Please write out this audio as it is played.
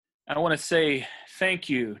I want to say thank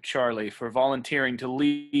you, Charlie, for volunteering to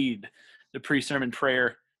lead the pre-sermon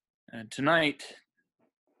prayer. And tonight,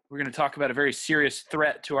 we're going to talk about a very serious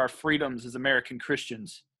threat to our freedoms as American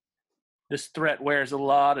Christians. This threat wears a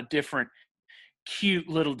lot of different cute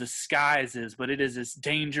little disguises, but it is as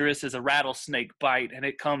dangerous as a rattlesnake bite, and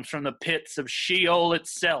it comes from the pits of Sheol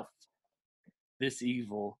itself. This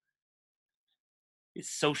evil is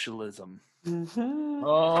socialism. Mm-hmm.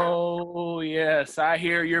 Oh, yes, I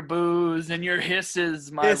hear your boos and your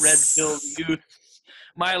hisses, my red-pilled youth,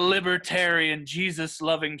 my libertarian,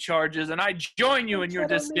 Jesus-loving charges, and I join you in your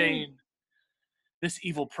disdain. This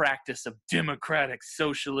evil practice of democratic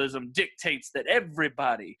socialism dictates that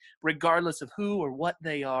everybody, regardless of who or what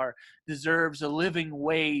they are, deserves a living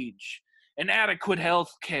wage, and adequate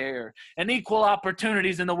health care, and equal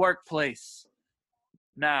opportunities in the workplace.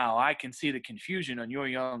 Now, I can see the confusion on your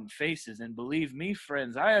young faces, and believe me,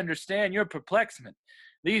 friends, I understand your perplexement.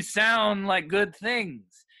 These sound like good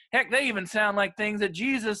things. Heck, they even sound like things that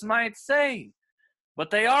Jesus might say.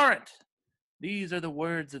 But they aren't. These are the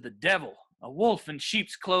words of the devil. A wolf in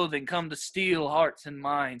sheep's clothing come to steal hearts and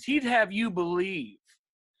minds. He'd have you believe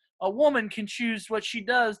a woman can choose what she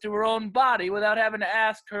does to her own body without having to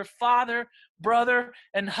ask her father, brother,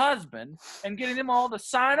 and husband and getting them all to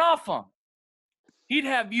sign off on it. He'd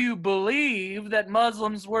have you believe that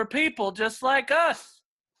Muslims were people just like us.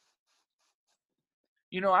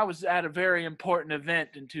 You know, I was at a very important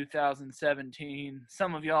event in 2017.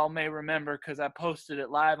 Some of y'all may remember because I posted it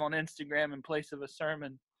live on Instagram in place of a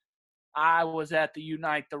sermon. I was at the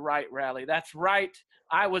Unite the Right rally. That's right.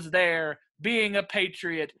 I was there being a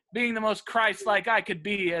patriot, being the most Christ-like I could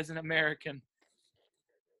be as an American.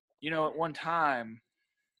 You know, at one time,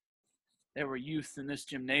 there were youth in this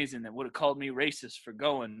gymnasium that would have called me racist for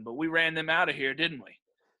going, but we ran them out of here, didn't we?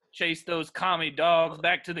 Chased those commie dogs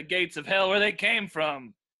back to the gates of hell where they came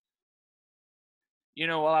from. You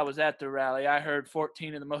know, while I was at the rally, I heard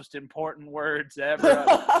 14 of the most important words ever.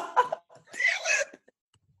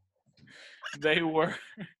 They were,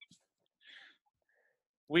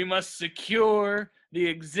 we must secure the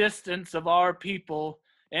existence of our people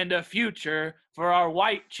and a future for our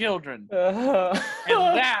white children. And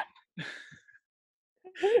that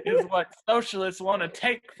is what socialists want to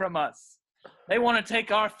take from us. They want to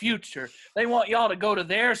take our future. They want y'all to go to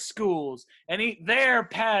their schools and eat their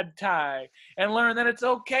pad thai and learn that it's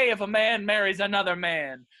okay if a man marries another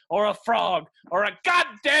man, or a frog, or a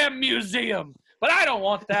goddamn museum. But I don't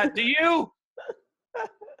want that, do you?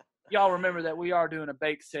 Y'all remember that we are doing a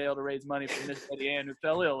bake sale to raise money for Miss Betty Ann, who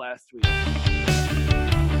fell ill last week.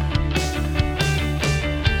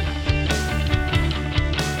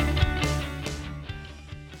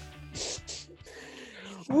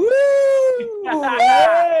 Woo!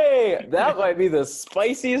 Hey! That might be the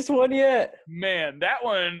spiciest one yet. Man, that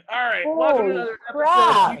one. All right. Holy Welcome to another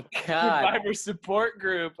crap. episode of Survivor Support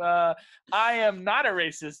Group. I am not a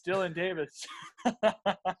racist, Dylan Davis.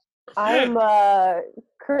 I'm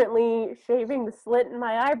currently shaving the slit in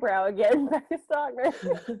my eyebrow again.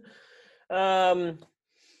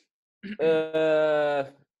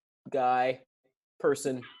 Guy,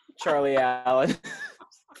 person, Charlie Allen.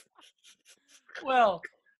 Well,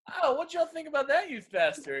 what y'all think about that youth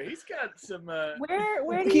pastor? He's got some.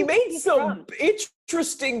 Where do He you made think he's some from?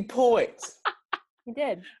 interesting points. He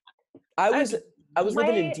did. I was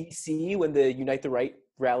living in My- DC when the Unite the Right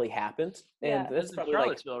rally happened, and Yeah. that's That's in probably like,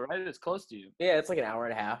 Charlottesville, right? It's close to you. yeah, it's like an hour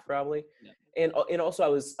and a half probably. Yeah. And also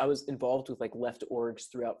I was involved with like left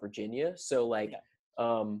orgs throughout Virginia. So like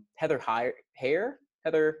Heather Heyer,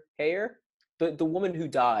 the woman who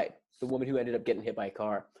died, the woman who ended up getting hit by a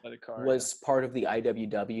car, was part of the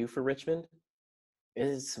IWW for Richmond. It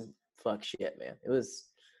is some fuck shit, man. It's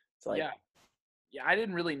like yeah. I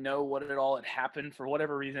didn't really know what it all had happened for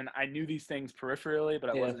whatever reason. I knew these things peripherally,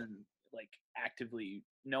 but I wasn't like actively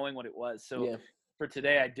knowing what it was. So for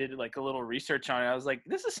today, I did like a little research on it. I was like,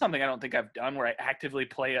 this is something I don't think I've done where I actively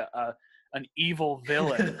play an evil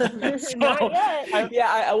villain. Not yet.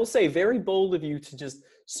 I will say, very bold of you to just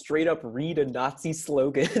straight up read a Nazi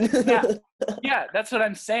slogan. Yeah, that's what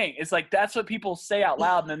I'm saying. It's like, that's what people say out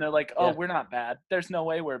loud, and then they're like, oh, we're not bad. There's no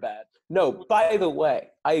way we're bad. No, by the way,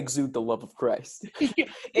 I exude the love of Christ.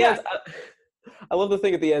 Yeah. I love the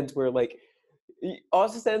thing at the end where, like,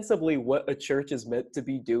 ostensibly what a church is meant to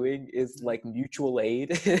be doing is, like, mutual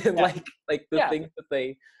aid. And, like the things that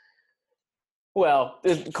they... Well,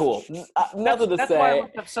 it's cool. Nothing to say. That's why I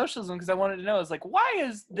looked up socialism, because I wanted to know, is like, why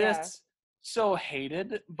is this so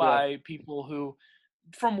hated by people who,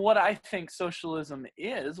 from what I think socialism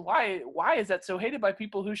is, why is that so hated by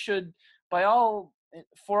people who should, by all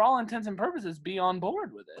for all intents and purposes, be on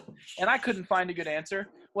board with it. And I couldn't find a good answer.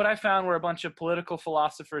 What I found were a bunch of political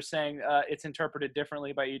philosophers saying it's interpreted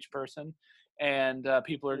differently by each person, and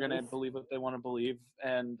people are going to believe what they want to believe,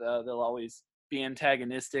 and they'll always be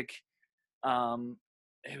antagonistic.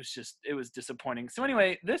 It was disappointing. So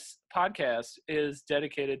anyway, this podcast is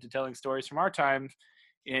dedicated to telling stories from our time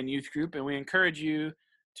in youth group, and we encourage you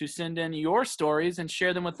to send in your stories and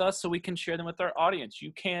share them with us so we can share them with our audience.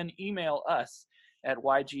 You can email us at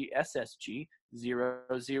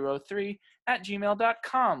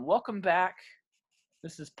ygssg003@gmail.com. Welcome back.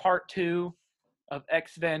 This is part 2 of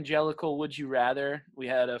Exvangelical Would You Rather. We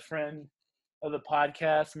had a friend of the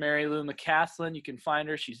podcast, Mary Lou McCaslin. You can find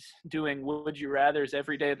her. She's doing Would You Rathers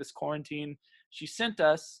every day of this quarantine. She sent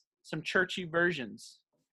us some churchy versions,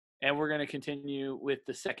 and we're going to continue with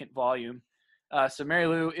the second volume. So Mary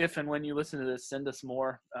Lou, if and when you listen to this, send us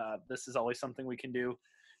more. This is always something we can do.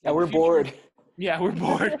 Yeah, we're bored. Yeah, we're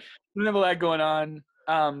bored. We have a lot going on.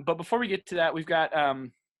 But before we get to that, we've got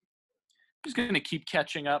just going to keep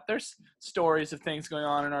catching up. There's stories of things going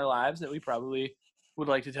on in our lives that we probably would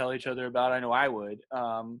like to tell each other about. I know I would.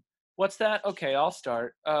 What's that? Okay, I'll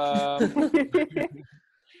start.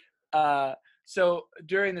 So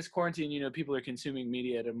during this quarantine, people are consuming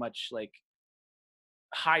media at a much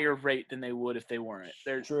higher rate than they would if they weren't.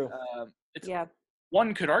 They're True.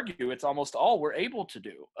 One could argue it's almost all we're able to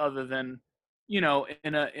do, other than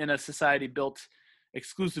in a society built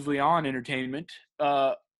exclusively on entertainment.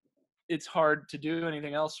 It's hard to do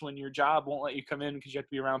anything else when your job won't let you come in because you have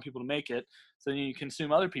to be around people to make it. So then you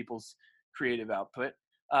consume other people's creative output.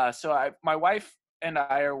 So my wife and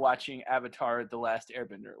I are watching Avatar: The Last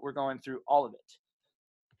Airbender. We're going through all of it,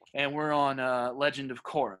 and we're on Legend of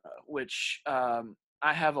Korra, which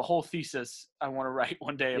I have a whole thesis I want to write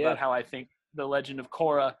one day about how I think The Legend of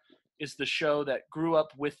Korra is the show that grew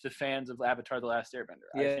up with the fans of Avatar: The Last Airbender.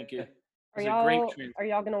 Yeah. I think it Are is a great Are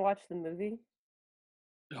y'all gonna watch the movie?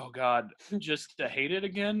 Oh God, just to hate it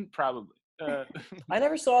again? Probably. I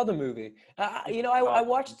never saw the movie. I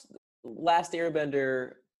watched Last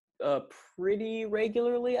Airbender pretty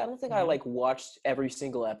regularly. I don't think I watched every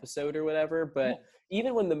single episode or whatever, but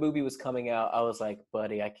even when the movie was coming out, I was like,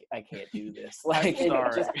 buddy, I can't do this. I'm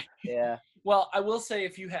sorry. Yeah. Well, I will say,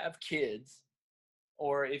 if you have kids,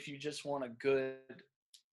 or if you just want a good,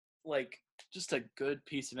 just a good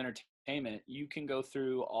piece of entertainment, you can go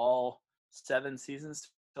through all 7 seasons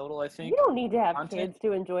total, I think. You don't need to have kids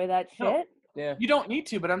to enjoy that shit. No. Yeah. You don't need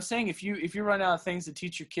to, but I'm saying if you run out of things to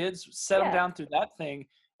teach your kids, set them down through that thing,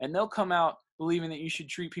 and they'll come out believing that you should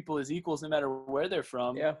treat people as equals no matter where they're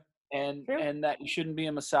from. Yeah. And that you shouldn't be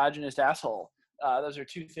a misogynist asshole. Those are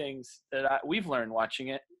 2 things that we've learned watching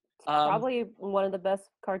it. Probably one of the best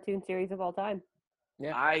cartoon series of all time.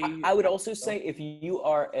 Yeah, I would also say if you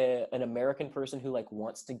are an American person who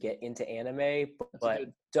wants to get into anime but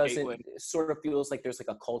doesn't sort of feels like there's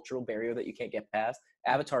a cultural barrier that you can't get past,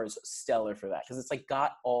 Avatar is stellar for that, because it's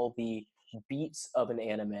got all the beats of an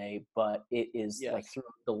anime, but it is through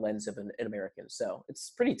the lens of an American, so it's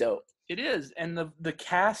pretty dope. It is, and the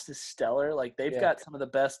cast is stellar. They've got some of the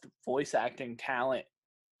best voice acting talent,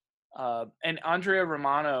 and Andrea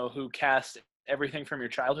Romano, who cast everything from your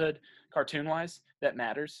childhood cartoon wise that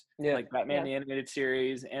matters, Batman the Animated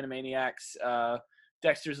Series, Animaniacs,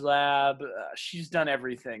 Dexter's Lab. She's done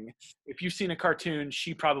everything. If you've seen a cartoon,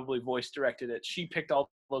 she probably voice directed it. She picked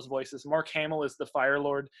all those voices. Mark Hamill is the Fire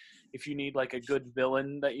Lord. If you need a good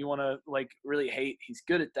villain that you want to really hate, he's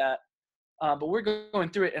good at that. But we're going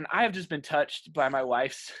through it, and I have just been touched by my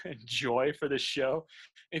wife's joy for this show.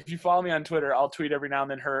 If you follow me on Twitter, I'll tweet every now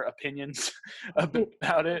and then her opinions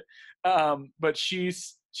about it. But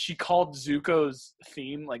she called Zuko's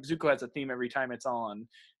theme, Zuko has a theme every time it's on,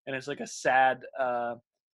 and it's a sad,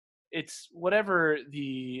 it's whatever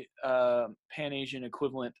the Pan-Asian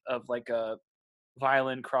equivalent of a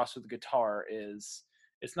violin crossed with guitar is.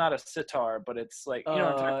 It's not a sitar, but it's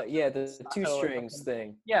the 2 strings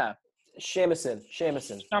thing. Yeah. Shamisen,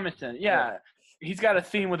 yeah. He's got a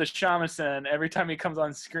theme with a shamisen every time he comes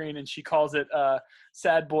on screen, and she calls it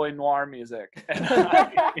sad boy noir music.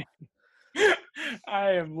 And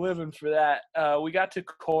I am living for that. We got to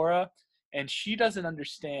Korra, and she doesn't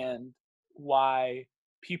understand why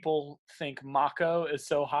people think Mako is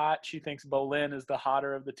so hot. She thinks Bolin is the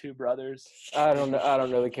hotter of the 2 brothers. I don't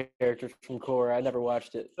know the characters from Korra. I never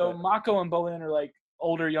watched it. So Mako and Bolin are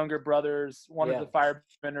older, younger brothers. One is a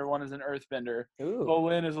firebender, one is an earthbender. Ooh.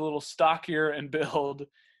 Bolin is a little stockier in build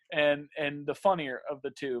and the funnier of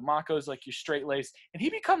the 2. Mako's your straight-laced. And he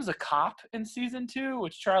becomes a cop in season 2,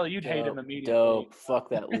 which, Charlie, you'd hate him immediately. Dope. Fuck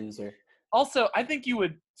that loser. Also, I think you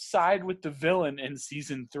would side with the villain in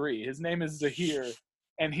season 3. His name is Zahir,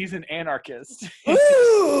 and he's an anarchist.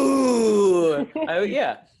 Ooh!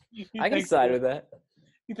 Yeah, I can side with that.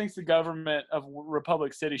 He thinks the government of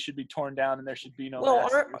Republic City should be torn down and there should be no. Well,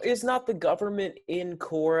 is not the government in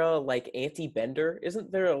Korra like anti-Bender? Isn't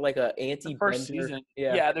there like a anti-Bender? The first season,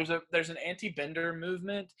 yeah. There's an anti-Bender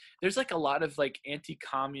movement. There's like a lot of like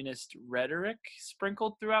anti-communist rhetoric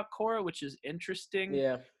sprinkled throughout Korra, which is interesting.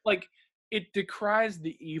 Yeah, like it decries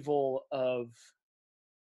the evil of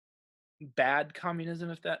bad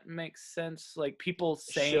communism, if that makes sense. Like people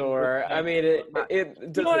saying, sure. I mean,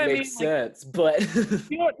 it doesn't make sense, but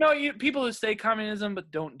people who say communism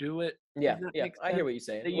but don't do it. Yeah, I hear what you're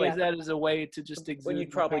saying. They use that as a way to just exist. What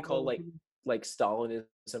you'd probably call like Stalinism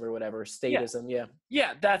or whatever, statism.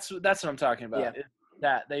 Yeah, that's what I'm talking about.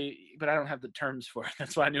 Yeah. But I don't have the terms for it.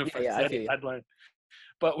 That's why I knew if I said it, I'd learn.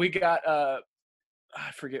 But we got I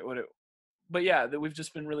forget what it. But yeah, that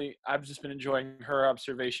I've just been enjoying her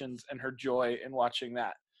observations and her joy in watching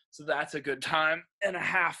that. So that's a good time and a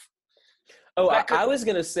half. Oh, I was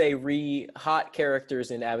going to say hot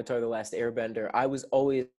characters in Avatar The Last Airbender. I was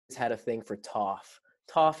always had a thing for Toph.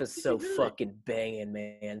 Toph is so fucking banging,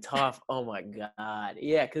 man. Toph, oh my God.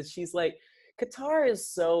 Yeah, because she's like, Katara is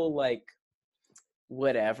so like,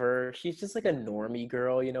 whatever. She's just like a normie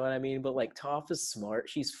girl, you know what I mean? But like Toph is smart.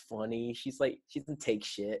 She's funny. She's like, she doesn't take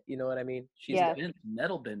shit. You know what I mean? She's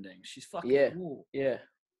metal bending. She's fucking cool. Yeah.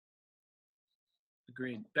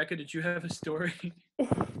 Agreed. Becca, did you have a story?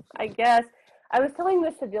 I guess. I was telling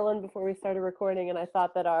this to Dylan before we started recording, and I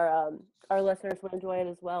thought that our listeners would enjoy it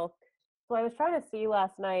as well. So I was trying to see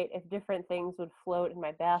last night if different things would float in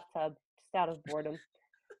my bathtub just out of boredom.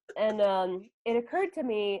 And it occurred to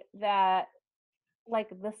me that like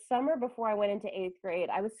the summer before I went into 8th grade,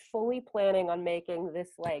 I was fully planning on making this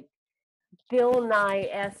like Bill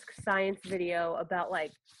Nye-esque science video about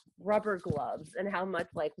like rubber gloves and how much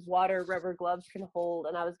like water rubber gloves can hold.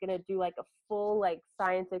 And I was going to do like a full like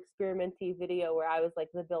science experimenty video where I was like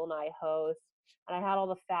the Bill Nye host and I had all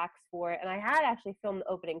the facts for it. And I had actually filmed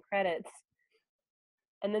the opening credits.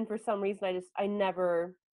 And then for some reason I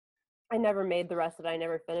never made the rest of it. I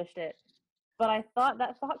never finished it. But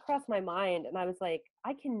that thought crossed my mind, and I was like,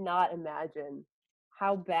 I cannot imagine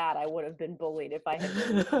how bad I would have been bullied if I had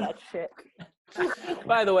released that shit.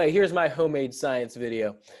 By the way, here's my homemade science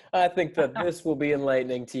video. I think that this will be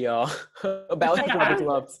enlightening to y'all about rubber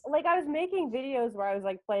gloves. Like I was making videos where I was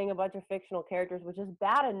like playing a bunch of fictional characters, which is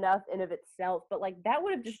bad enough in of itself, but like that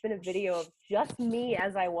would have just been a video of just me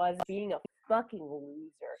as I was being a fucking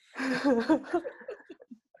loser.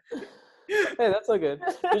 Hey, that's so good.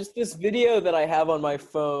 There's this video that I have on my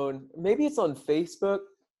phone. Maybe it's on Facebook,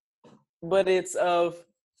 but it's of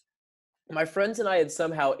my friends and I had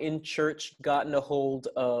somehow in church gotten a hold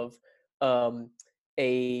of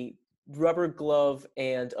a rubber glove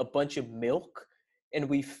and a bunch of milk. And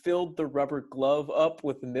we filled the rubber glove up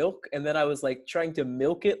with milk. And then I was like trying to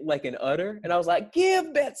milk it like an udder. And I was like,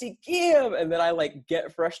 give, Betsy, give. And then I like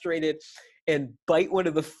get frustrated and bite one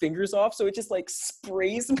of the fingers off, so it just like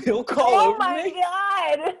sprays milk all over me. Oh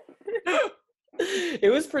my God!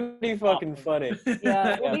 It was pretty fucking funny.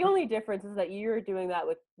 Yeah, well, the only difference is that you're doing that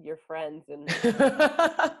with your friends, and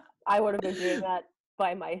I would have been doing that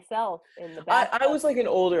by myself in the back. I was like an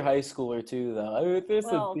older high schooler too, though. I mean, there's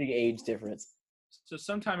a big age difference. So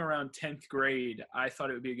sometime around 10th grade, I thought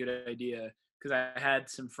it would be a good idea because I had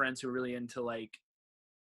some friends who were really into like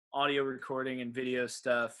audio recording and video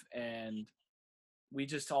stuff, and we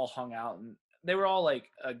just all hung out, and they were all like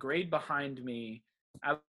a grade behind me.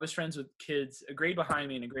 I was friends with kids a grade behind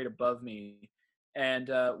me and a grade above me, and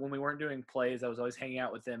when we weren't doing plays, I was always hanging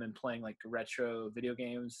out with them and playing like retro video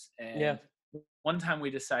games. And one time we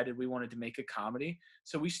decided we wanted to make a comedy,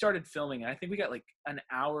 so we started filming, and I think we got like an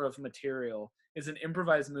hour of material. It's an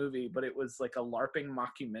improvised movie, but it was like a LARPing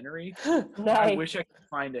mockumentary. Nice. I wish I could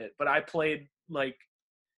find it, but I played like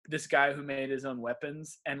this guy who made his own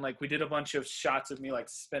weapons, and like we did a bunch of shots of me like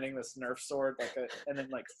spinning this Nerf sword and then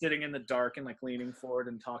like sitting in the dark and like leaning forward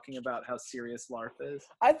and talking about how serious LARP is.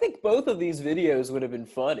 I think both of these videos would have been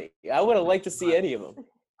funny. I would have liked to see any of them.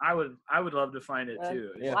 I would love to find it too.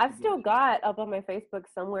 Well, I've still got up on my Facebook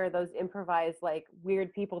somewhere those improvised like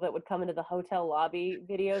weird people that would come into the hotel lobby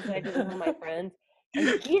videos that I did with one of my friends.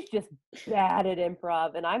 And he's just bad at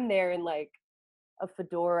improv, and I'm there in like a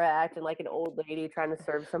fedora act and like an old lady trying to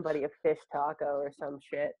serve somebody a fish taco or some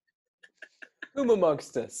shit. Whom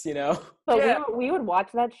amongst us, you know? But we would watch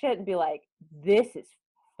that shit and be like, this is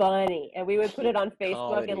funny. And we would put it on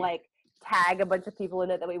Facebook and like tag a bunch of people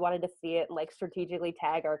in it that we wanted to see it and like strategically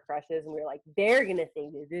tag our crushes. And we were like, they're going to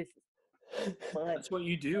think that this is That's what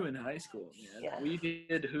you do in high school, man. Yeah. We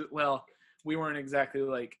did we weren't exactly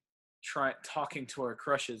like talking to our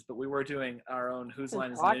crushes, but we were doing our own Whose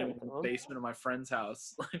Line Is It Anyway in the basement of my friend's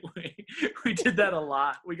house. Like we did that a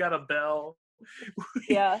lot. We got a bell.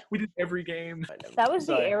 We did every game. That was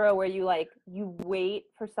the era where you wait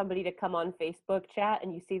for somebody to come on Facebook chat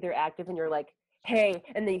and you see they're active and you're like, hey,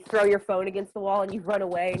 and then you throw your phone against the wall and you run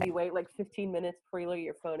away and you wait like 15 minutes before you look at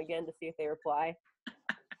your phone again to see if they reply.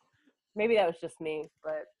 Maybe that was just me,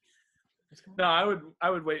 but no, I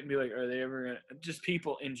would wait and be like, are they ever gonna, just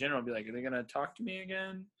people in general be like, are they gonna talk to me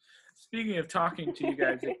again? Speaking of talking to you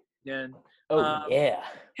guys again. Yeah.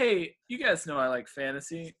 Hey, you guys know I like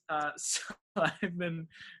fantasy. So I've been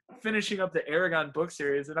finishing up the Eragon book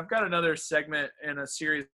series, and I've got another segment in a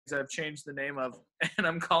series I've changed the name of, and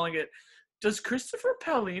I'm calling it, Does Christopher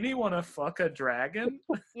Paolini Want to Fuck a Dragon?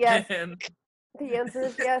 Yes. And the answer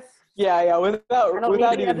is yes. Yeah,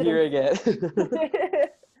 without even hearing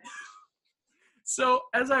it. So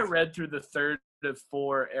as I read through the third of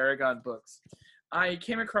 4 Eragon books, I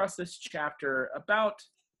came across this chapter about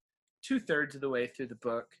 2/3 of the way through the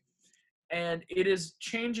book, and it is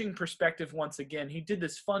changing perspective once again. He did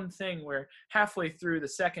this fun thing where halfway through the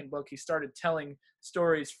second book, he started telling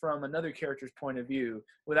stories from another character's point of view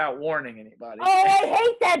without warning anybody. Oh, I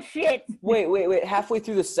hate that shit! Wait. Halfway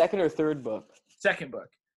through the second or third book? Second book.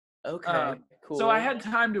 Okay, cool. So I had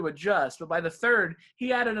time to adjust, but by the third,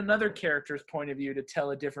 he added another character's point of view to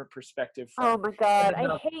tell a different perspective from. Oh my god,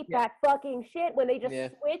 I hate that fucking shit when they just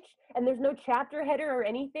switch and there's no chapter header or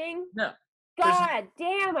anything. No. God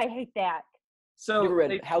damn, I hate that. So you ever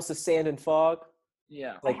read House of Sand and Fog?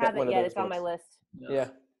 Yeah. I haven't yet, it's on my list. Yeah.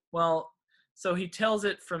 Well, so he tells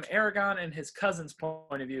it from Eragon and his cousin's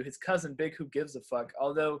point of view. His cousin, Big Who Gives a Fuck.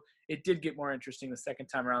 Although it did get more interesting the second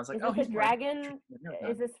time around. I was like, he's a dragon?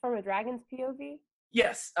 Is this from a dragon's POV?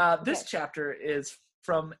 Yes. This chapter is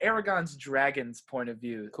from Eragon's dragon's point of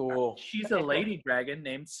view. Cool. She's a lady dragon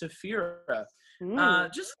named Saphira.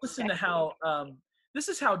 Just listen to how this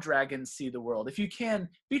is how dragons see the world. If you can,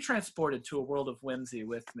 be transported to a world of whimsy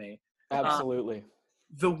with me. Absolutely.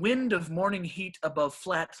 The wind of morning heat above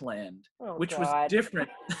flatland, which was different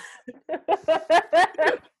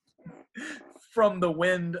from the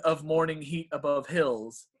wind of morning heat above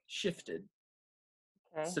hills, shifted.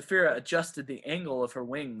 Okay. Saphira adjusted the angle of her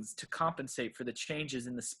wings to compensate for the changes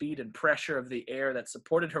in the speed and pressure of the air that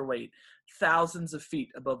supported her weight thousands of feet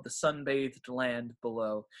above the sun-bathed land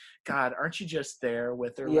below. God, aren't you just there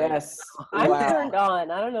with her? Yes. I'm turned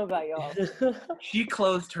on. I don't know about y'all. She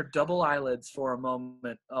closed her double eyelids for a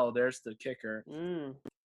moment. Oh, there's the kicker.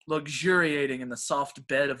 Luxuriating in the soft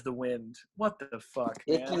bed of the wind. What the fuck,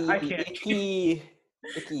 man? I can't. Icky.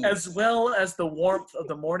 As well as the warmth of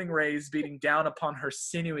the morning rays beating down upon her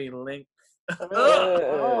sinewy length. It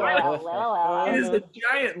is a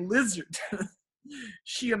giant lizard.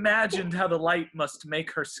 She imagined how the light must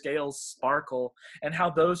make her scales sparkle, and how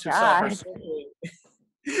those who saw her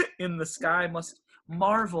in the sky must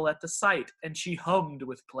marvel at the sight, and she hummed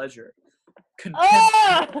with pleasure.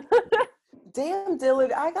 Damn,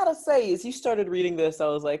 Dylan, I gotta say, as you started reading this, I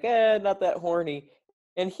was like, not that horny.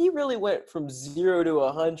 And he really went from 0 to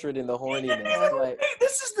 100 in the horniness. Like, hey,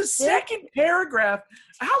 this is the second paragraph.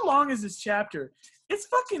 How long is this chapter? It's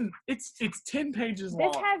 10 pages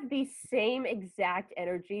long. This has the same exact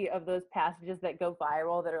energy of those passages that go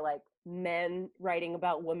viral that are like men writing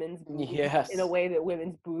about women's boobs in a way that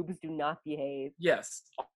women's boobs do not behave. Yes.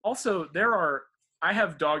 Also, I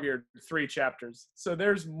have dog-eared 3 chapters, so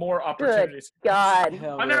there's more opportunities. Good God.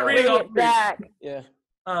 I'm not reading all 3. Back. Yeah.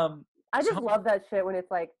 I just love that shit when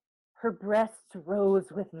it's like, her breasts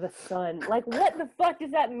rose with the sun. Like, what the fuck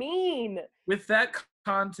does that mean? With that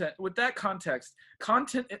context,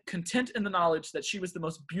 content in the knowledge that she was the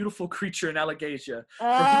most beautiful creature in Allegasia,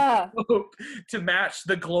 to match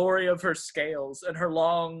the glory of her scales and her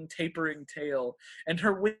long tapering tail, and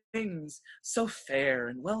her wings so fair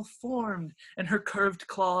and well formed, and her curved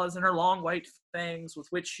claws and her long white fangs with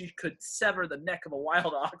which she could sever the neck of a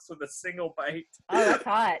wild ox with a single bite. Oh, that's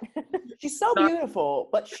hot. She's so beautiful,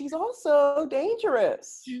 but she's also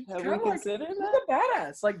dangerous. Have we considered that? She's a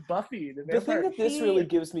badass, like Buffy. The thing that this really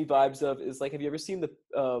gives me vibes of is like, have you ever seen the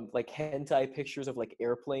like hentai pictures of like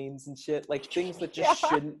airplanes and shit? Like things that just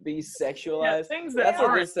shouldn't be sexualized. Things that's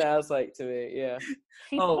what this sounds like to me. Yeah.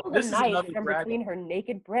 She pulled a knife from between her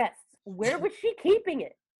naked breasts. Where was she keeping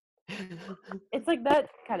it? It's like that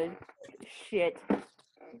kind of shit.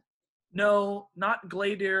 No, not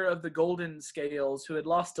Gladir of the Golden Scales, who had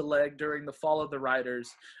lost a leg during the fall of the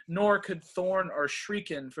riders, nor could Thorn or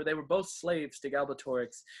Shriekin, for they were both slaves to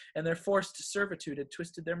Galbatorix, and their forced servitude had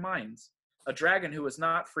twisted their minds. A dragon who was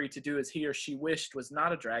not free to do as he or she wished was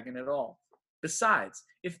not a dragon at all. Besides,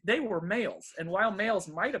 if they were males, and while males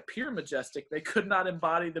might appear majestic, they could not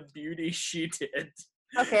embody the beauty she did.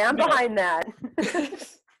 Okay, I'm behind that.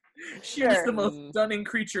 She was the most stunning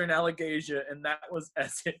creature in Allegasia, and that was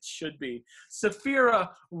as it should be. Saphira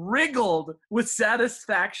wriggled with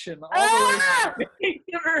satisfaction all the way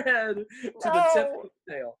from her head to the tip of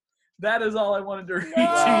the tail. That is all I wanted to read to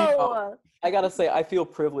you. I gotta say, I feel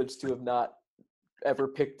privileged to have not ever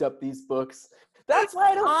picked up these books. That's why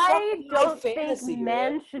I don't think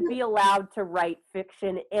men should be allowed to write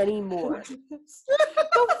fiction anymore.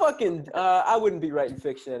 Don't fucking, I wouldn't be writing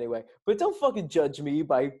fiction anyway, but don't fucking judge me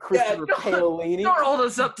by Christopher Paolini. Don't hold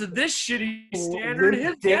us up to this shitty standard.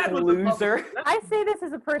 His dad was loser. I say this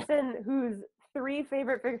as a person whose 3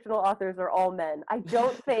 favorite fictional authors are all men. I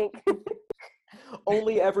don't think...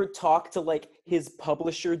 Only ever talk to like his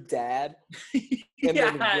publisher dad and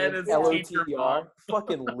then his LOTR.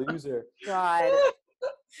 Fucking loser. God.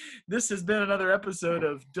 This has been another episode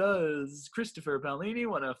of Does Christopher Paolini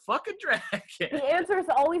Want to Fuck a Dragon? The answer is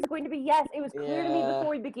always going to be yes. It was clear to me before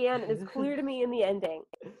we began. It is clear to me in the ending.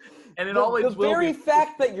 And it always the will very be.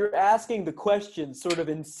 fact that you're asking the question sort of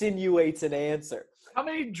insinuates an answer. How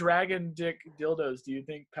many dragon dick dildos do you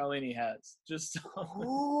think Paolini has? Just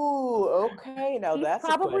ooh, okay. Now He's that's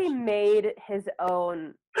probably made his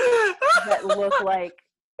own that look like.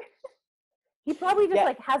 He probably just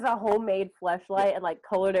like has a homemade fleshlight and like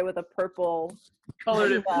colored it with a purple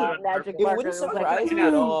magic marker. It wouldn't surprise me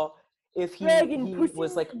at all if he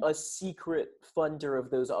was like a secret funder of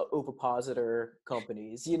those ovipositor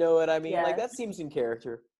companies. You know what I mean? Yeah. Like that seems in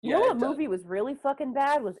character. You know what movie was really fucking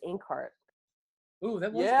bad was Inkheart. Ooh,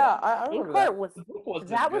 that was I remember that. Was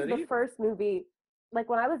the first movie. Like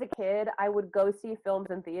when I was a kid, I would go see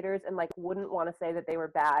films in theaters and like wouldn't want to say that they were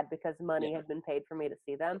bad because money had been paid for me to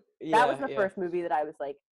see them. That was the first movie that I was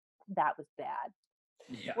like, that was bad.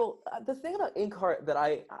 Yeah. Well, the thing about Inkheart that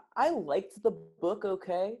I liked the book.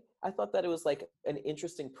 Okay, I thought that it was like an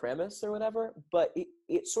interesting premise or whatever, but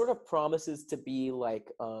it sort of promises to be like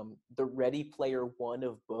the Ready Player One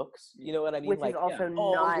of books. You know what I mean? Which like, is also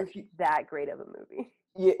not that great of a movie.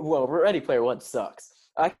 Yeah, well, Ready Player One sucks.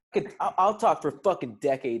 I'll talk for fucking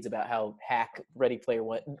decades about how hack Ready Player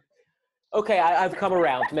One. Okay, I've come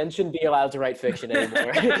around. Men shouldn't be allowed to write fiction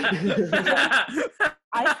anymore.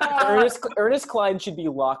 Ernest Cline should be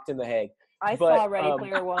locked in The Hague. I saw Ready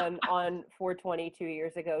Player One on 420 2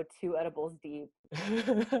 years ago, 2 edibles deep.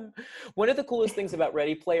 One of the coolest things about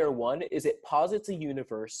Ready Player One is it posits a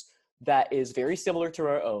universe that is very similar to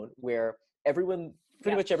our own, where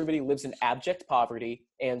pretty much everybody lives in abject poverty,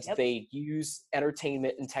 and they use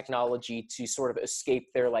entertainment and technology to sort of escape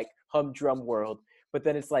their like humdrum world. But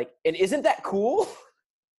then it's like, and isn't that cool?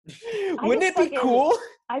 Wouldn't it be cool?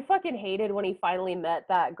 I fucking hated when he finally met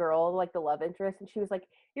that girl, like the love interest, and she was like,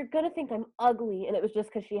 "You're gonna think I'm ugly," and it was just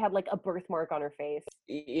because she had like a birthmark on her face.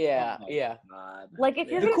 Yeah, God. Like if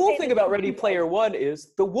you're the cool thing about Ready Player One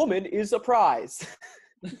is the woman is a prize.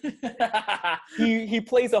 he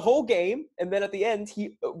plays a whole game, and then at the end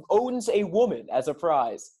he owns a woman as a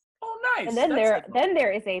prize. Oh, nice! And then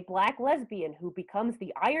there is a black lesbian who becomes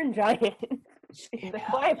the Iron Giant in the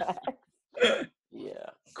climax. Yeah.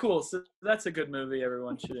 Cool. So that's a good movie.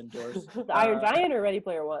 Everyone should endorse. The Iron Giant or Ready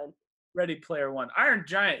Player One? Ready Player One. Iron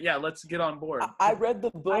Giant. Yeah, let's get on board. I read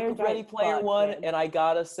the book of Ready Player One, and I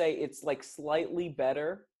gotta say it's like slightly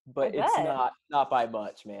better, but it's not by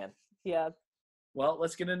much, man. Yeah. Well,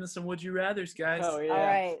 let's get into some Would You Rathers, guys. Oh, yeah. All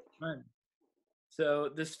right. Fun. So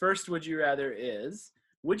this first Would You Rather is,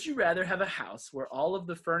 would you rather have a house where all of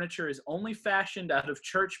the furniture is only fashioned out of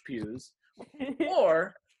church pews,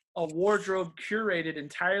 or a wardrobe curated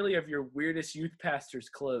entirely of your weirdest youth pastor's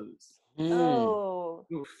clothes? Oh.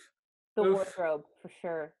 Oof. The wardrobe, for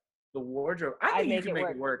sure. The wardrobe. I think you can make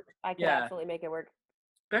it work. I can absolutely make it work.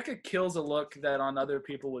 Becca kills a look that on other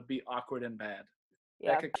people would be awkward and bad.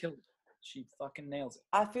 Yeah. Becca kills it. She fucking nails it.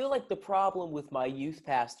 I feel like the problem with my youth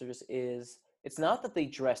pastors is it's not that they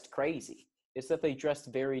dressed crazy. It's that they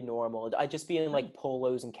dressed very normal. I just be in like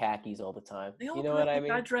polos and khakis all the time. You know what I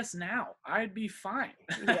mean? I dress now. I'd be fine.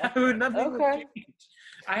 Yeah. Nothing would change.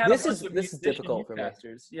 I have this is difficult for me.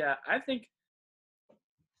 Yeah, I think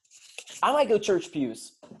I might go church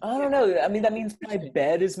pews. I don't know. I mean, that means my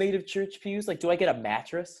bed is made of church pews. Like, do I get a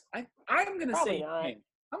mattress? I'm gonna say not.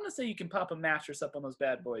 I'm gonna say you can pop a mattress up on those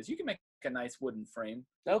bad boys. You can make a nice wooden frame.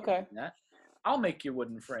 Okay. I'll make your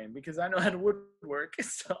wooden frame because I know how to woodwork.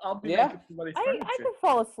 So I'll be making somebody's furniture. I could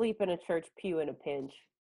fall asleep in a church pew in a pinch.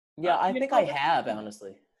 Yeah, I think I have,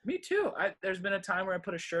 honestly. Me too. There's been a time where I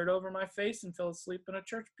put a shirt over my face and fell asleep in a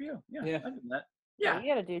church pew. Yeah. I've done that. Yeah. You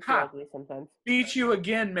gotta do too Ha. ugly sometimes. Beat you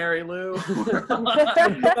again, Mary Lou.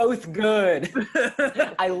 Both good.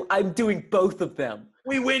 I'm doing both of them.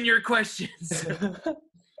 We win your questions.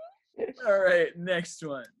 All right, next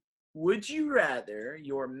one. Would you rather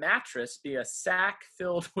your mattress be a sack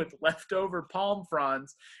filled with leftover palm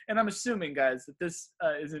fronds? And I'm assuming, guys, that this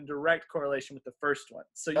is in direct correlation with the first one.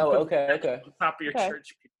 So you put okay. on the top of your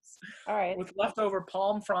church piece. All right. With leftover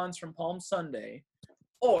palm fronds from Palm Sunday,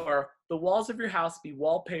 or the walls of your house be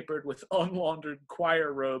wallpapered with unlaundered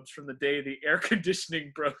choir robes from the day the air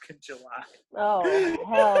conditioning broke in July. Oh,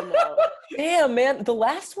 hell no. Damn, man. The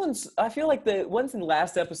last ones, I feel like the ones in the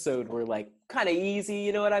last episode were like kind of easy.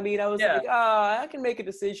 You know what I mean? I was like, I can make a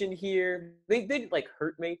decision here. They didn't like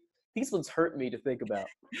hurt me. These ones hurt me to think about.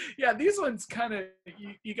 Yeah, these ones kind of,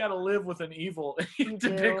 you got to live with an evil to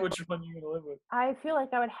pick which one you're going to live with. I feel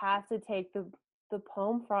like I would have to take the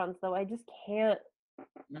palm fronds, though. I just can't.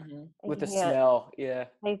 With the smell, yeah.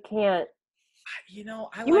 I can't. You know,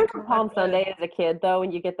 you went to Palm Sunday as a kid, though,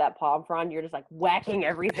 and you get that palm frond, you're just like whacking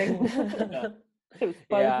everything. It was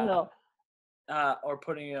fun as hell. Or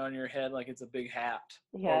putting it on your head like it's a big hat.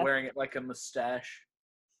 Yeah. Or wearing it like a mustache.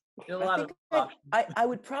 I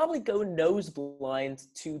would probably go nose blind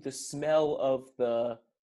to the smell of the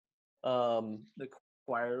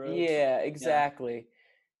choir robes. Yeah, exactly.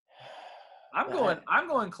 I'm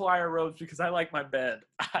going choir robes because I like my bed.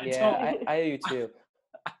 I do too.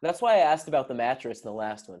 That's why I asked about the mattress in the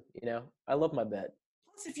last one. You know, I love my bed.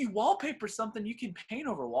 Plus, if you wallpaper something, you can paint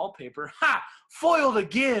over wallpaper. Ha! Foiled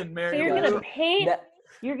again, Mary. So you're gonna paint.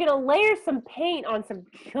 You're gonna layer some paint on some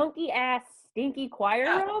chunky ass stinky choir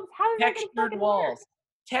robes. How is that gonna fucking work?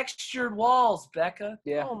 Textured walls, Becca.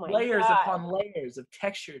 Yeah. Oh my layers God. upon layers of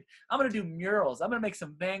textured. I'm gonna do murals. I'm gonna make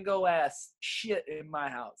some Van Gogh ass shit in my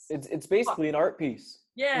house. It's basically an art piece.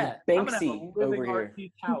 Yeah. Banksy over here.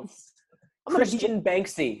 House. Christian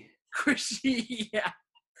Banksy. Christian, yeah.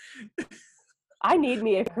 I need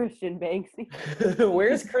me a Christian Banksy.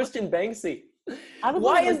 Where's Christian Banksy?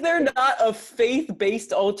 Why is there not a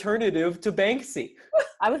faith-based alternative to Banksy?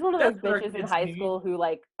 I was one of those bitches in high school who,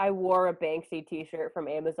 like, I wore a Banksy t-shirt from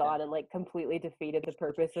Amazon and, like, completely defeated the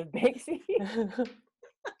purpose of Banksy.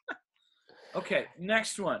 Okay,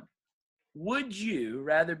 next one. Would you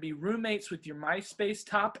rather be roommates with your MySpace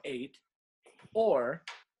top 8, or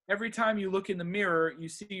every time you look in the mirror, you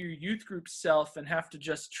see your youth group self and have to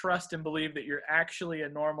just trust and believe that you're actually a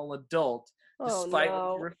normal adult, despite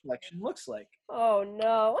what your reflection looks like? Oh,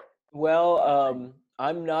 no. Well,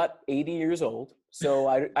 I'm not 80 years old, so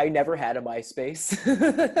I never had a MySpace.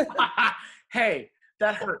 Hey,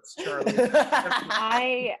 that hurts, Charlie.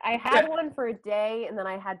 I had one for a day, and then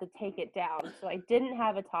I had to take it down. So I didn't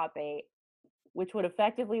have a top 8, which would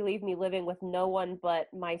effectively leave me living with no one but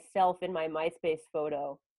myself in my MySpace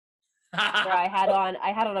photo. Where I had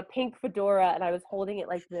on a pink fedora, and I was holding it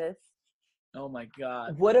like this. Oh my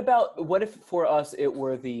God. What if for us it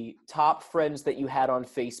were the top friends that you had on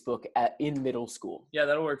Facebook in middle school? Yeah,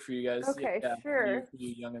 that'll work for you guys. Okay, sure.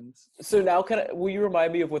 You youngins. So now will you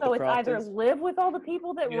remind me of what the prompt is? So it's either live with all the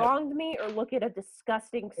people that wronged me or look at a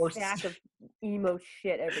disgusting stack of emo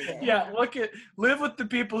shit every day. Yeah, live with the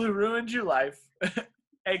people who ruined your life,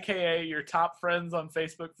 aka your top friends on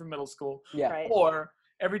Facebook from middle school. Yeah. Right. Or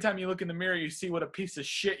every time you look in the mirror, you see what a piece of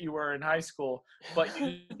shit you were in high school, but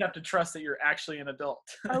you just have to trust that you're actually an adult.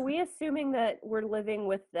 Are we assuming that we're living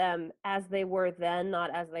with them as they were then,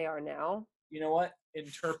 not as they are now? You know what?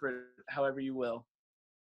 Interpret however you will.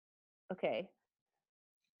 Okay.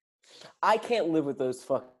 I can't live with those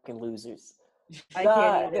fucking losers. I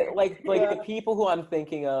can't either. Like the people who I'm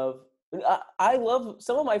thinking of. I love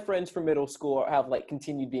some of my friends from middle school have like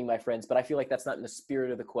continued being my friends, but I feel like that's not in the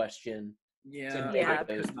spirit of the question. Yeah,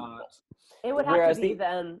 it's not. It would have to be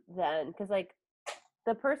them then, because like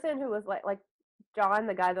the person who was like John,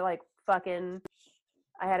 the guy that like fucking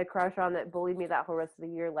I had a crush on that bullied me that whole rest of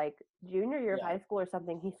the year, like junior year of high school or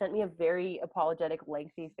something. He sent me a very apologetic,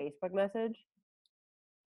 lengthy Facebook message.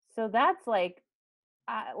 So that's like,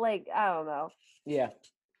 I don't know. Yeah,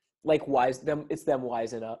 like it's them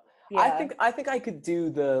wising up. Yeah. I think I could do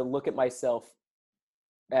the look at myself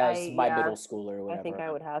as my middle schooler or whatever. I think I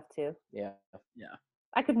would have to. Yeah.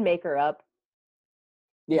 I could make her up.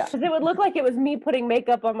 Yeah. Because it would look like it was me putting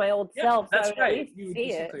makeup on my old self. That's so right. I would at least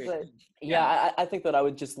see it. But... Yeah, I think that I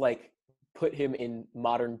would just like put him in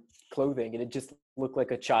modern clothing and it just look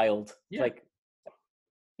like a child. Yeah. Like.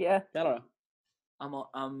 Yeah. I don't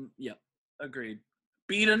know. Yeah. Agreed.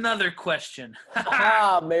 Beat another question.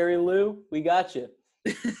 Mary Lou, we got you.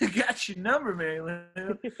 Got your number, Mary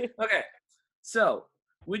Lou. Okay. So,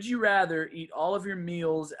 Would you rather eat all of your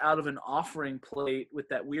meals out of an offering plate with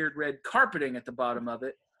that weird red carpeting at the bottom of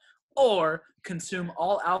it, or consume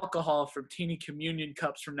all alcohol from teeny communion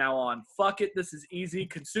cups from now on? Fuck it, this is easy.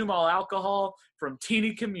 Consume all alcohol from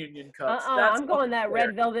teeny communion cups. I'm going that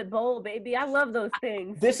red velvet bowl, baby. I love those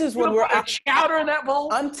things. This is You when we're put chowder in that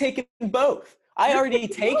bowl. I'm taking both. I already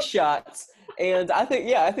take shots, and I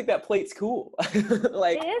think that plate's cool.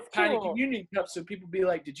 Like it is tiny cool. communion cups, so people be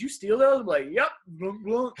like, "Did you steal those?" I'm like, "Yep." Blunk,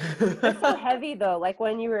 blunk. It's so heavy though. Like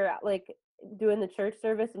when you were like doing the church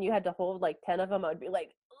service and you had to hold like 10 of them, I'd be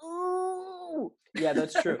like, ooh. Yeah,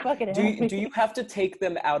 that's true. Fucking Do heavy. you have to take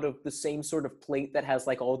them out of the same sort of plate that has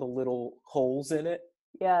like all the little holes in it?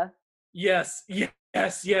 Yeah. Yes. You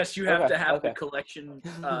have to have the Okay. collection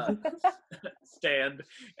stand,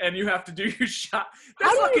 and you have to do your shot.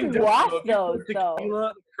 How do you dope, wash though. If you those, put though?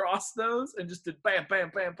 tequila across those and just did bam,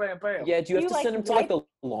 bam, bam, bam, bam. Yeah, do you have to like, send them to like the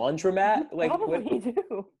laundromat? Like what? Probably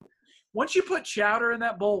do. Once you put chowder in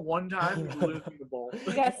that bowl one time, you're losing the bowl.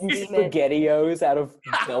 You guys steam it. SpaghettiOs out of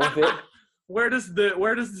velvet. Where does the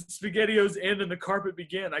SpaghettiOs end and the carpet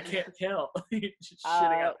begin? I can't tell. Just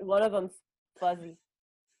shitting out. One of them's fuzzy.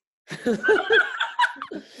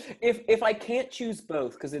 If I can't choose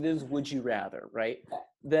both, because it is would you rather, right?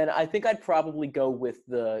 Then I think I'd probably go with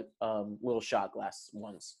the little shot glass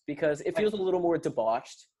ones, because it feels a little more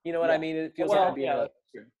debauched. You know what I mean? It feels like I'd be like, that's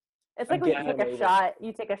true. It's like when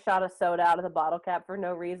you take a shot of soda out of the bottle cap for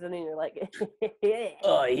no reason, and you're like,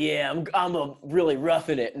 oh yeah, I'm a really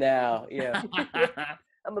roughing it now. Yeah.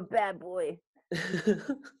 I'm a bad boy.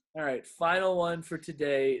 All right, final one for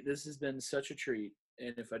today. This has been such a treat,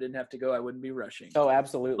 and if I didn't have to go, I wouldn't be rushing. Oh,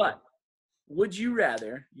 absolutely. But would you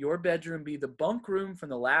rather your bedroom be the bunk room from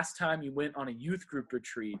the last time you went on a youth group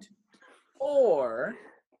retreat, or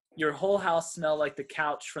your whole house smell like the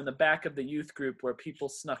couch from the back of the youth group where people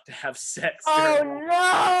snuck to have sex? Oh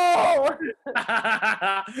no!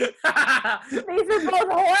 These are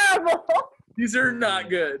both horrible. These are not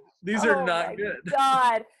good. These are not good.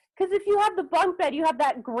 God. Because if you have the bunk bed, you have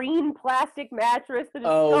that green plastic mattress that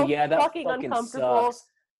is that fucking uncomfortable. sucks.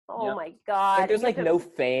 Oh my God. Like, there's like no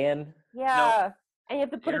fan. Yeah. Nope. And you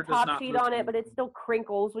have to put a top sheet on it, but it still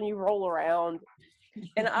crinkles when you roll around.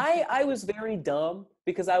 And I was very dumb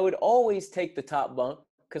because I would always take the top bunk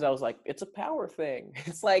because I was like, it's a power thing.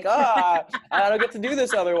 It's like, I don't get to do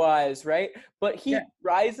this otherwise, right? But heat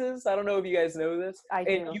rises. I don't know if you guys know this. I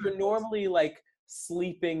do. And you're normally like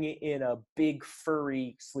sleeping in a big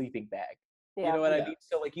furry sleeping bag. Yeah. You know what I mean?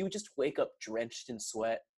 So like you would just wake up drenched in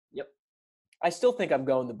sweat. Yep. I still think I'm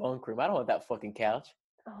going the bunk room. I don't want that fucking couch.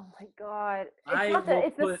 Oh my God.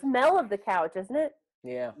 It's the smell of the couch, isn't it?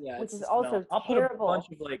 Yeah. Which is also I'll terrible. put a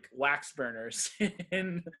bunch of like wax burners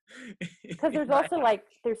in. Because there's also like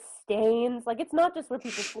there's stains. Like it's not just where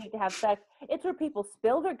people sleep to have sex. It's where people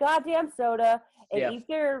spill their goddamn soda and eat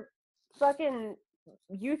their fucking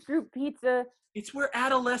youth group pizza. It's where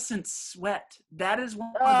adolescents sweat. That is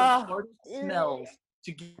one of the hardest smells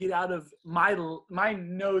to get out of my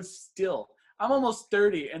nose still. I'm almost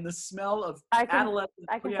 30, and the smell of adolescent.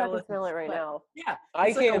 I can fucking smell it right now. Yeah.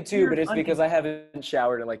 I can too, but it's because I haven't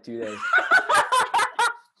showered in like 2 days.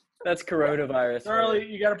 That's coronavirus. Charlie,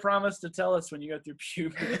 you got to promise to tell us when you go through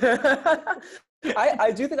puberty.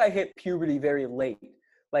 I do think I hit puberty very late.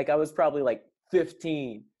 Like I was probably like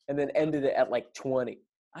 15 and then ended it at like 20.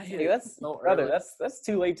 That's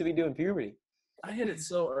too late to be doing puberty. I hit it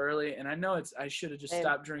so early, and I know I should have just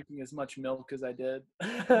stopped drinking as much milk as I did.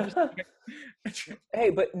 Hey,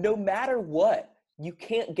 but no matter what, you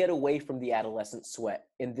can't get away from the adolescent sweat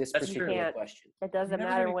in this particular question. It doesn't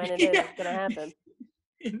matter when it is. It's going to happen.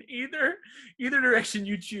 In either direction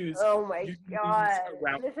you choose. Oh my God.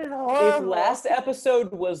 This is horrible. If last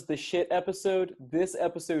episode was the shit episode, this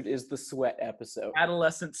episode is the sweat episode.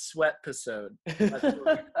 Adolescent sweat episode.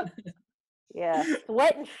 Yeah,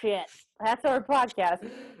 sweat and shit. That's our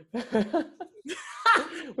podcast.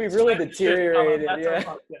 We've really deteriorated.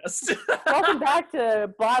 Welcome back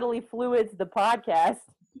to Bodily Fluids, the podcast.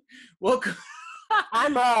 Welcome.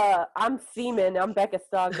 I'm Seaman. I'm Becca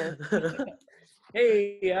Stogner.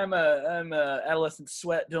 Hey, I'm a adolescent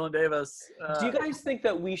sweat, Dylan Davis. Do you guys think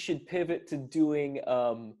that we should pivot to doing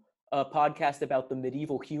a podcast about the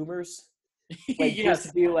medieval humors? Like, yes.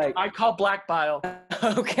 Just be like, I call black bile.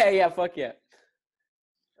 Okay, yeah, fuck yeah.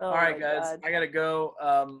 All right, guys, I gotta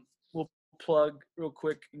go. We'll plug real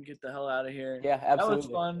quick and get the hell out of here. Yeah, absolutely. That was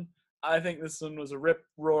fun. I think this one was a rip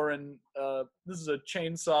roaring. This is a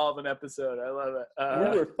chainsaw of an episode. I love it.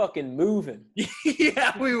 We were fucking moving.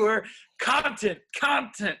 Yeah, we were. Content.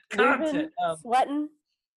 Moving, sweating.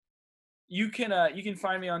 you can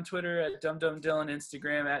find me on Twitter at DumDumDylan,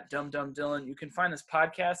 Instagram at DumDumDylan. You can find this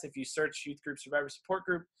podcast if you search Youth Group Survivor Support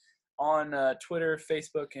Group on Twitter,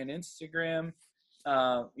 Facebook, and Instagram.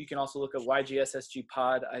 You can also look at YGSSG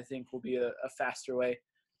Pod. I think will be a faster way.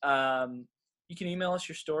 You can email us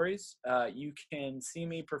your stories. You can see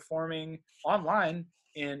me performing online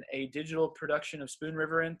in a digital production of Spoon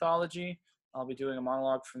River Anthology. I'll be doing a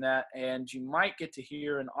monologue from that, and you might get to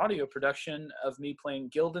hear an audio production of me playing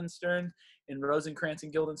Guildenstern in Rosencrantz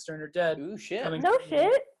and Guildenstern Are Dead. Ooh, shit. No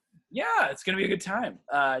shit. Yeah, it's going to be a good time.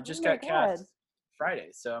 Just got cast Friday,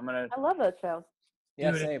 so I'm going to... I love that show.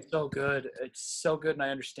 Yeah, Dude, same. it's so good. It's so good, and I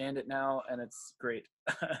understand it now, and it's great.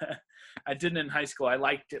 I didn't in high school. I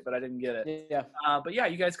liked it, but I didn't get it. Yeah. But yeah,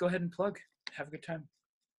 you guys go ahead and plug. Have a good time.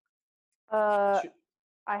 I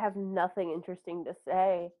have nothing interesting to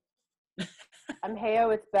say. I'm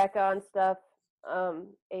Heyo, it's Becca on stuff.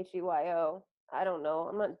 HEYO. I don't know.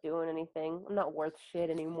 I'm not doing anything. I'm not worth shit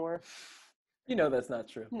anymore. You know that's not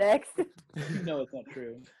true. Next. No, it's not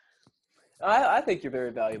true. I think you're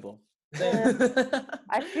very valuable.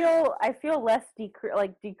 I feel less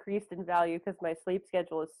decreased in value because my sleep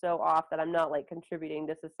schedule is so off that I'm not like contributing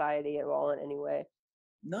to society at all in any way.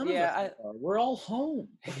 None of us are. We're all home.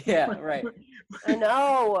 Yeah, right. I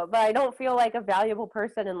know, but I don't feel like a valuable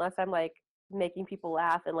person unless I'm like making people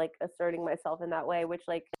laugh and like asserting myself in that way, which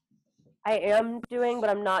like I am doing,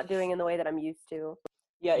 but I'm not doing in the way that I'm used to.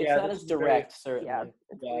 Yeah, it's not as direct, certainly. Yeah,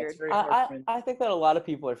 it's weird. It's very hard. I think that a lot of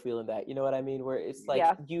people are feeling that. You know what I mean? Where it's like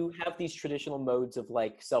you have these traditional modes of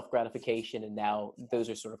like self-gratification, and now those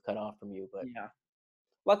are sort of cut off from you. But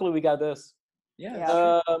luckily we got this.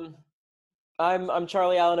 Yeah. I'm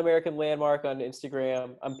Charlie Allen, American Landmark on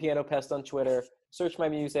Instagram. I'm Piano Pest on Twitter. Search my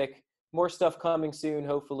music. More stuff coming soon,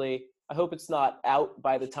 hopefully. I hope it's not out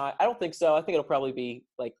by the time. I don't think so. I think it'll probably be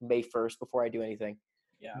like May 1st before I do anything.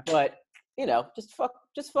 Yeah. But you know, just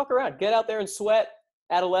fuck around. Get out there and sweat.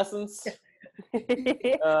 Adolescence.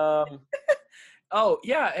 Oh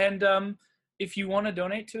yeah, and if you want to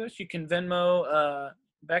donate to us, you can Venmo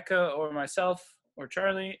Becca or myself or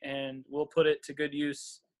Charlie, and we'll put it to good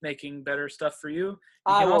use, making better stuff for you.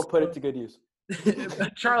 I won't put it to good use.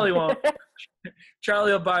 Charlie won't.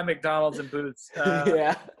 Charlie will buy McDonald's and boots.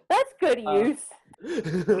 Yeah, that's good use.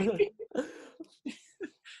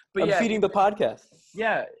 But I'm feeding the podcast.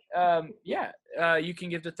 Yeah, you can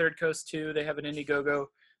give to Third Coast too. They have an Indiegogo.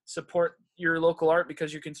 Support your local art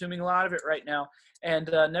because you're consuming a lot of it right now. And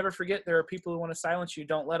never forget, there are people who want to silence you.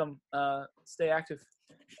 Don't let them. Stay active.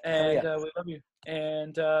 And we love you.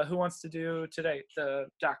 And who wants to do today? The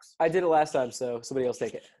docs. I did it last time, so somebody else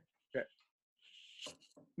take it. Okay.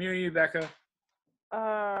 Me or you, Becca?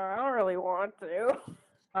 I don't really want to.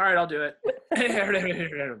 All right, I'll do it. Do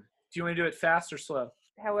you want to do it fast or slow?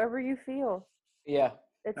 However you feel. Yeah.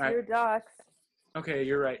 It's your docs. Okay,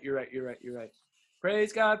 you're right.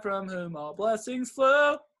 Praise God from whom all blessings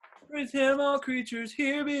flow. Praise him, all creatures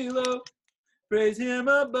here below. Praise him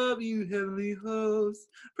above, you heavenly hosts.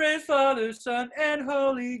 Praise Father, Son, and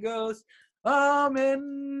Holy Ghost.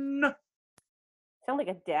 Amen. Sound like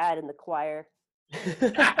a dad in the choir.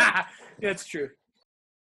 That's true.